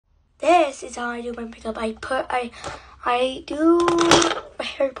this is how I do my makeup. I do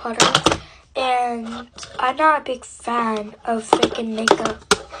Harry Potter, and I'm not a big fan of faking makeup.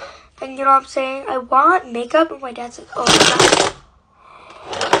 And you know what I'm saying? I want makeup, and my dad's like,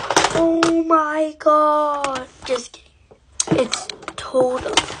 oh my god. Just kidding. It's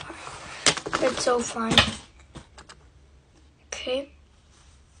totally fine. It's so fine. Okay.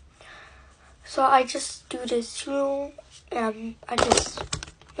 So I just do this, I just,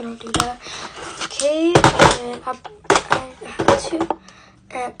 do that. Okay, and I have to,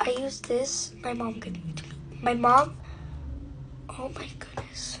 and I use this. My mom gave it to me. My mom, oh my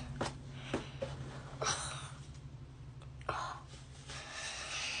goodness.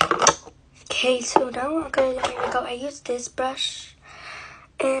 Okay, so now I'm gonna do my makeup. I use this brush,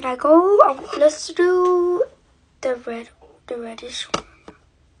 and I go. Let's do the reddish one.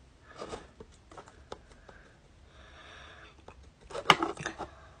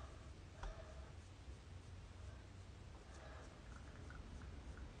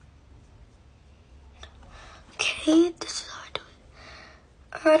 Okay, this is how I do it.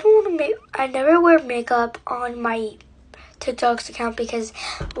 I don't want to I never wear makeup on my TikTok's account because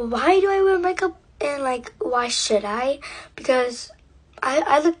why do I wear makeup and why should I? Because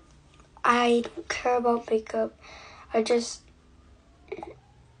I don't care about makeup. I just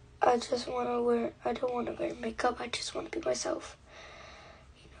want to wear. I don't want to wear makeup. I just want to be myself.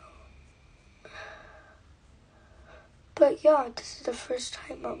 But yeah, this is the first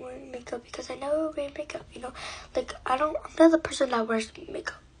time I'm wearing makeup because I never wear makeup. I'm not the person that wears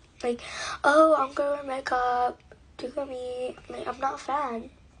makeup. I'm gonna wear makeup. Look at me. I'm not a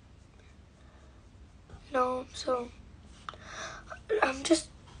fan. So I'm just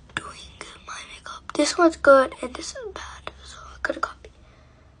doing my makeup. This one's good and this is bad, so I gotta copy.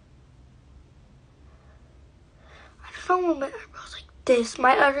 I don't want my eyebrows like this.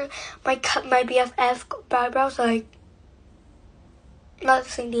 My BFF eyebrows not the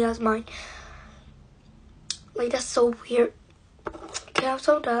same thing as mine. That's so weird. Okay, I'm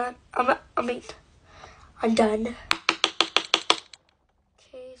so done. I'm done.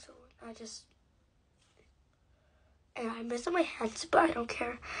 Okay, so I messed up my hands, but I don't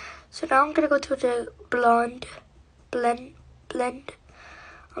care. So now I'm gonna go to the blend. I'm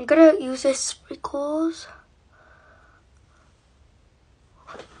gonna use this sprinkles.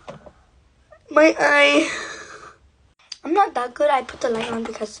 My eye. I'm not that good. I put the light on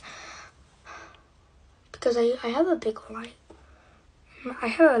because I have a big light. I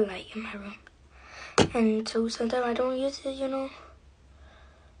have a light in my room, and so sometimes I don't use it.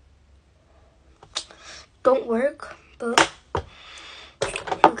 Don't work, but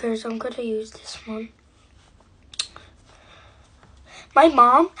who cares? I'm gonna use this one. My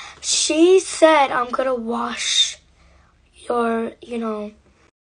mom, she said I'm gonna wash your,